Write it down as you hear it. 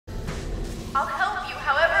I'll help you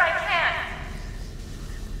however I can.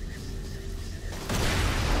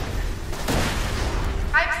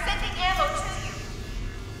 I'm sending ammo to you.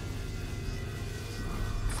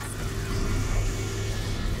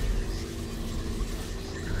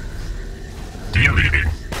 Deleting.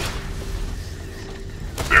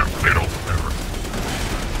 Their fatal error.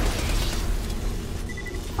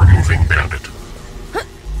 Removing bandit.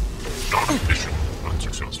 Stop mission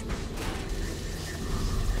unsuccessful.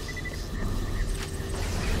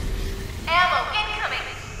 Ammo incoming.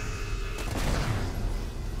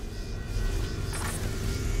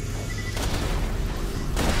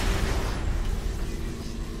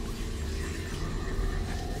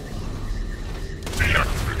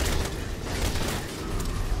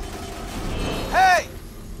 Hey!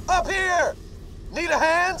 Up here! Need a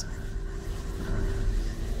hand?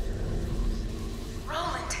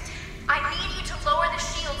 Roland, I need you to lower the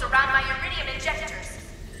shields around my iridium injectors.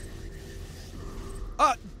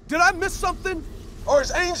 Did I miss something? Or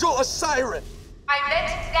is Angel a siren? I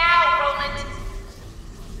meant now, Roland.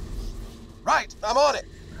 Right, I'm on it.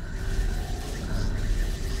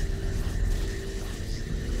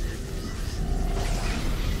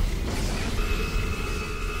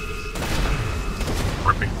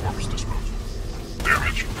 Ripping corpse disposal.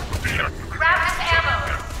 Damage with the active. Grab this ammo.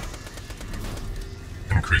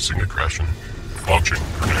 Increasing aggression. Launching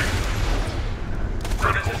grenade.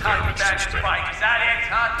 Critical How you damage back and sustained. fight? Is that it,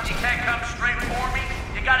 huh? You can't come straight for me?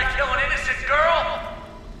 You gotta kill an innocent girl?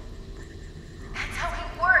 That's how he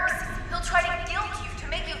works. He'll try to guilt you to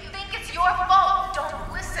make you think it's your fault. Don't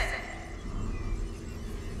listen.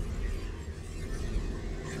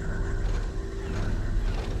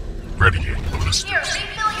 Readying ballistics. Here,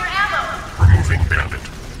 refill your ammo. Removing bandit.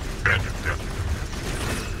 Bandit dead.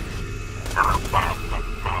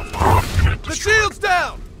 Unit The destroyed. shield's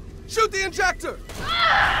down! Shoot the injector!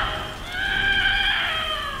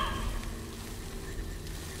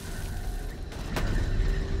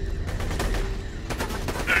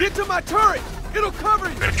 Get to my turret! It'll cover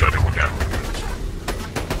you! And shutting down.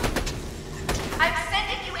 I'm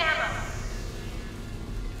sending you ammo.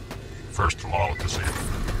 First law at the scene.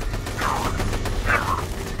 Error. Error.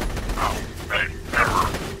 Ow. Hey. Error.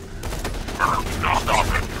 Error. Now stop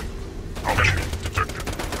it. Enemy detected.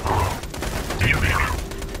 Deleting.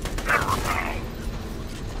 Error now.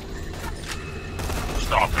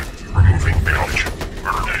 Stop it. Removing damage.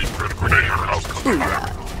 Grenade. Critical grenade. Outcome.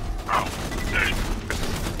 Ow. Hey.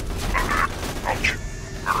 Ouch.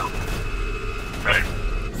 Hey.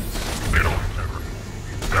 Fatal error.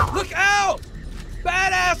 Error. Look out!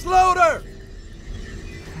 Badass loader!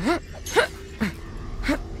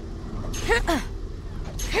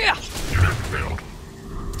 Unit failed.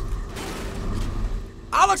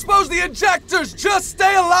 I'll expose the injectors! Just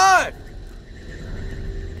stay alive!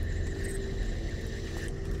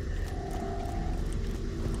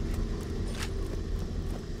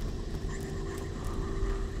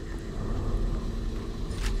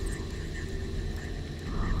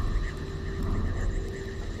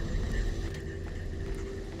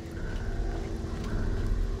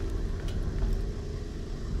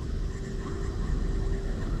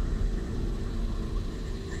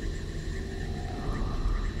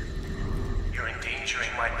 You're endangering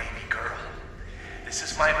my baby girl. This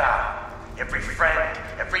is my vow. Every friend,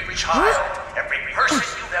 every child, every person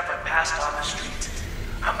you've ever passed on the street,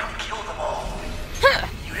 I'm gonna kill them all.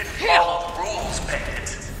 You didn't follow the rules,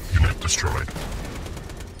 Bandit. Unit destroyed.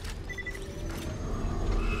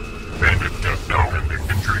 Bandit death now ending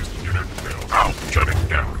injuries. Unit failed. Ow. Shutting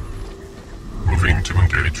down. Moving to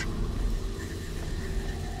engage.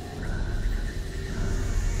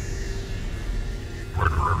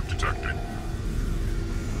 Murderer detected.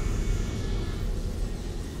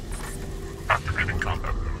 Activating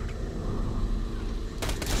combat mode.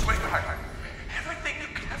 Sweetheart, everything you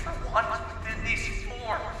could ever want is within these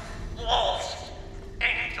four walls.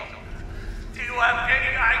 Angel, do you have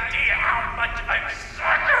any idea how much I've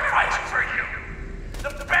sacrificed for you?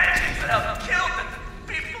 The bandits that I've killed and the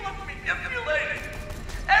people I've manipulated.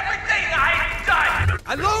 Everything I've done.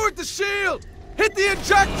 I lowered the shield! Hit the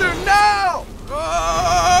injector now!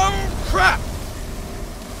 Oh, crap!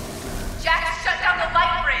 Jack, shut down the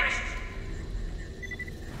light bridge.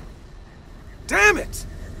 Damn it!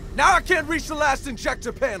 Now I can't reach the last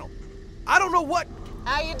injector panel. I don't know what...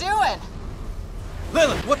 How you doing?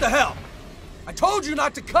 Lilith, what the hell? I told you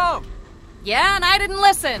not to come! Yeah, and I didn't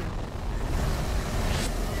listen.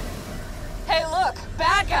 Hey, look,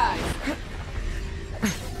 bad guys.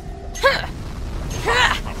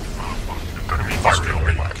 Enemy fire.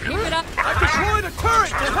 Keep it up. I deployed a turret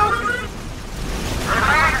to help you!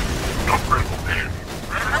 No critical pain.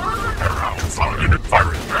 Error out. Unit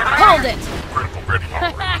firing. Hold it! Critical ready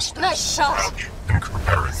operators. Nice shot! Crouch and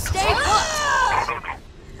preparing. Stay put! No.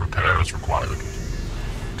 Repairs required.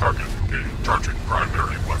 Target engaged. Charging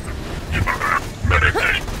primary weapon.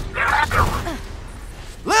 Medicaid. Error.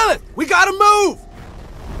 Lilith, we gotta move!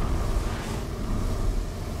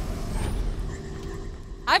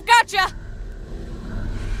 I've got ya!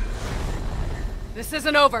 This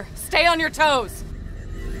isn't over. Stay on your toes.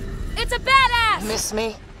 It's a badass! Miss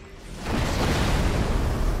me?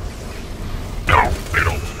 No, they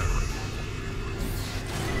don't.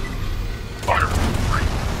 Fire.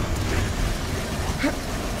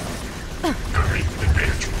 Enemy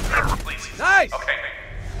engaged. Error. Please. Nice! Okay.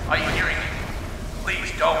 Are you hearing me?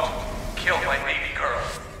 Please don't kill my baby girl.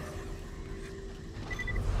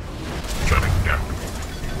 Shutting down.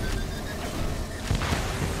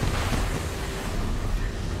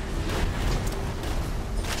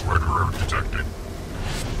 Murderer detected.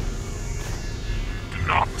 Do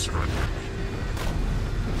not surrender.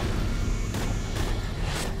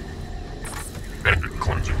 Bandit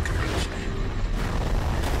cleansing commenced.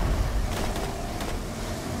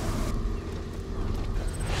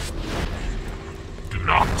 Do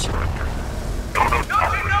not surrender. No. Don't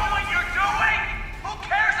you know what you're doing? Who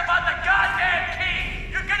cares about the goddamn key?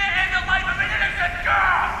 You're gonna end the life of an innocent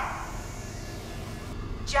girl!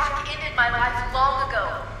 Jack ended my life long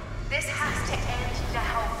ago. This has to end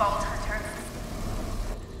now, Vault Hunter.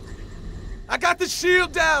 I got the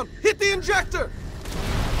shield down! Hit the injector!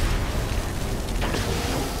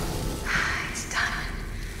 It's done.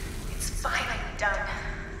 It's finally done.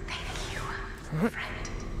 Thank you, friend.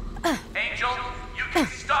 Angel, you can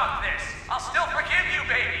stop this. I'll still forgive you,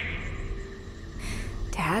 baby.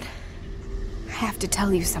 Dad, I have to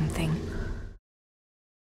tell you something.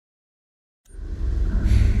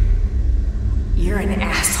 You're an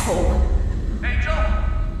asshole. Angel?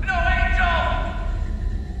 No, Angel!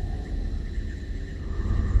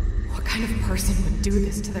 What kind of person would do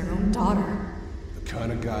this to their own daughter? The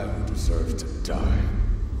kind of guy who deserves to die.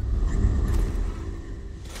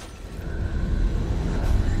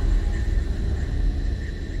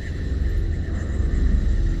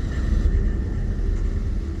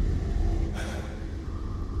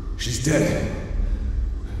 She's dead.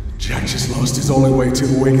 Jack just lost his only way to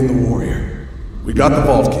awaken the warrior. We got the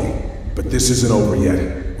vault key, but this isn't over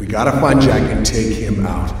yet. We gotta find Jack and take him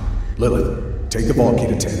out. Lilith, take the vault key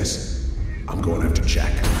to Tannis. I'm going after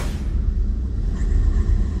Jack.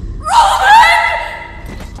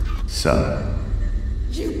 Son.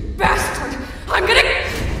 You bastard! I'm gonna...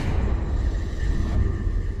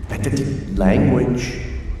 Language.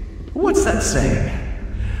 What's that saying?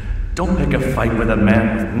 Don't pick a fight with a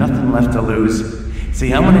man with nothing left to lose.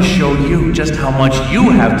 See, I'm gonna show you just how much you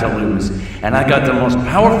have to lose, and I got the most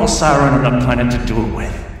powerful siren on the planet to do it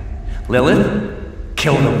with. Lilith,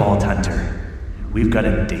 kill the Vault Hunter. We've got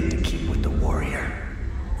a date to keep with the warrior.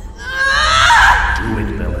 Do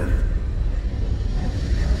it, Lilith.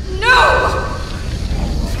 No!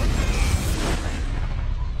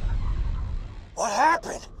 What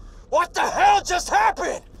happened? What the hell just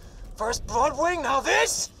happened? First Bloodwing, now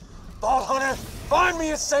this? Vault Hunter, find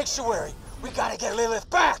me a sanctuary. We gotta get Lilith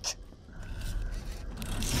back.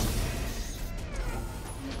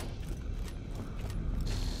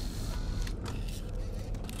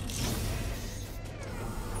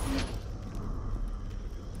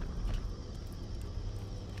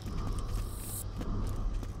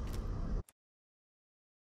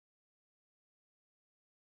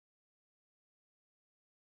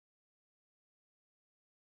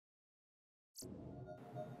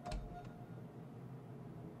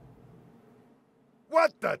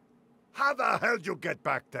 What the? How the hell'd you get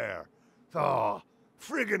back there? Oh,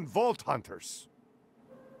 friggin' Vault Hunters.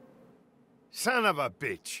 Son of a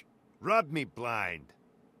bitch. Rubbed me blind.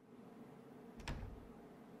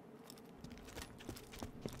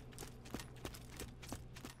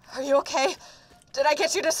 Are you okay? Did I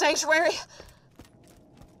get you to Sanctuary?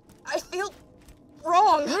 I feel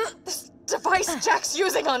wrong. This device Jack's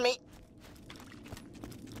using on me.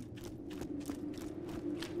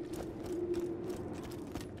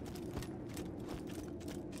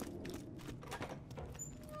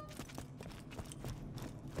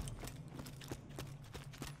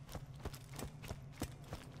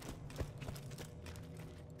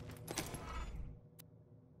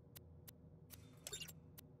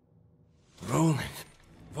 Roland,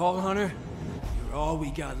 Vault Hunter, you're all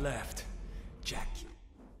we got left. Jack.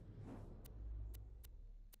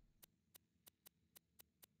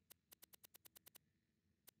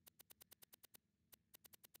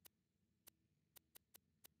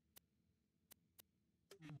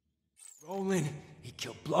 Roland, he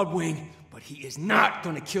killed Bloodwing, but But he is not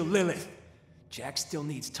gonna kill Lilith. Jack still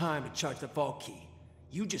needs time to charge the vault key.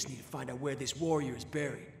 You just need to find out where this warrior is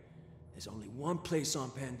buried. There's only one place on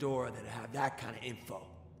Pandora that'll have that kind of info.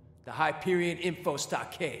 The Hyperion Info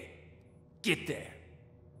Stockade. Get there.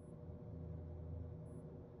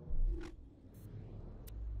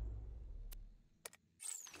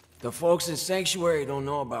 The folks in Sanctuary don't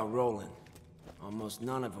know about Roland. Almost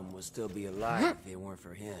none of them would still be alive if it weren't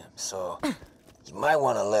for him. So, you might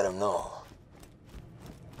want to let them know.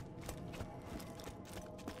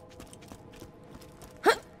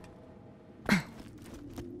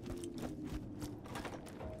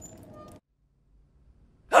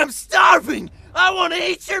 I'm starving! I want to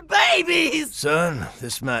eat your babies! Son,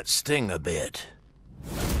 this might sting a bit.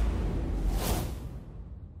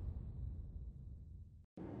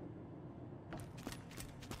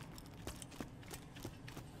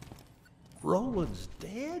 Roland's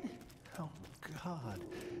dead? Oh, God.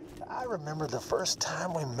 I remember the first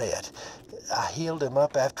time we met. I healed him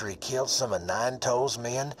up after he killed some of Nine Toes'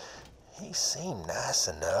 men. He seemed nice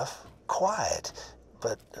enough, quiet,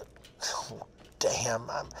 but damn,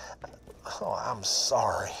 I'm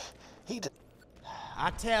sorry. I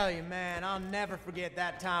tell you, man, I'll never forget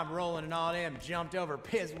that time Roland and all them jumped over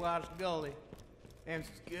Pisswash Gully. Them's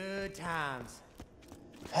good times.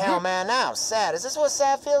 Hell, man, now I'm sad. Is this what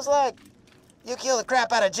sad feels like? You kill the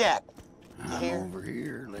crap out of Jack. You I'm hear? over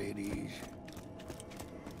here, ladies.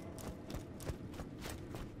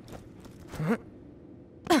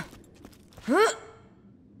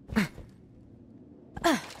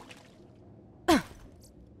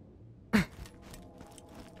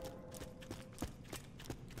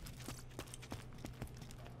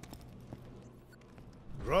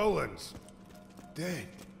 Roland's dead.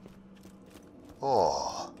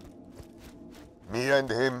 Oh. Me and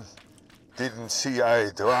him didn't see eye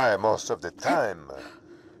to eye most of the time.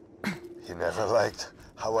 He never liked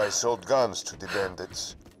how I sold guns to the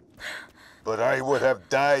bandits. But I would have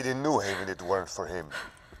died in New Haven if it weren't for him.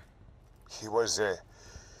 He was a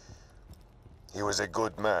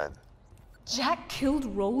good man. Jack killed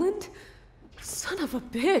Roland? Son of a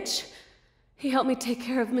bitch. He helped me take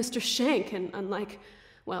care of Mr. Shank, and unlike,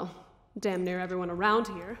 well, damn near everyone around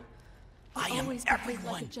here, I am always behaved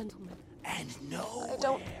everyone like a gentleman. and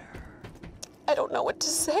nowhere. I don't know what to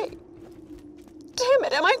say. Damn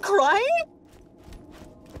it, am I crying?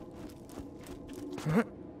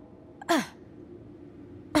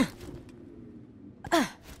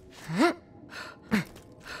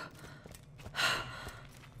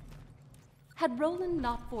 Had Roland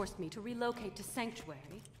not forced me to relocate to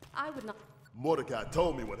Sanctuary, I would not... Mordecai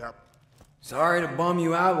told me what happened. Sorry to bum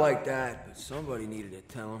you out like that, but somebody needed to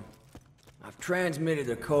tell him. I've transmitted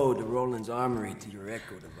the code to Roland's armory to your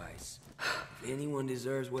Echo device. If anyone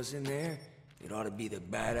deserves what's in there, it ought to be the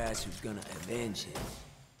badass who's gonna avenge him.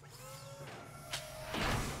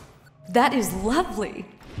 That is lovely.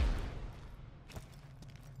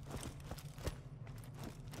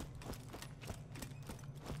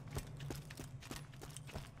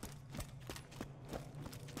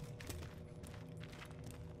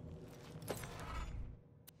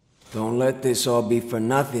 Don't let this all be for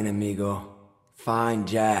nothing, amigo. Find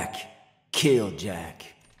Jack. Kill Jack.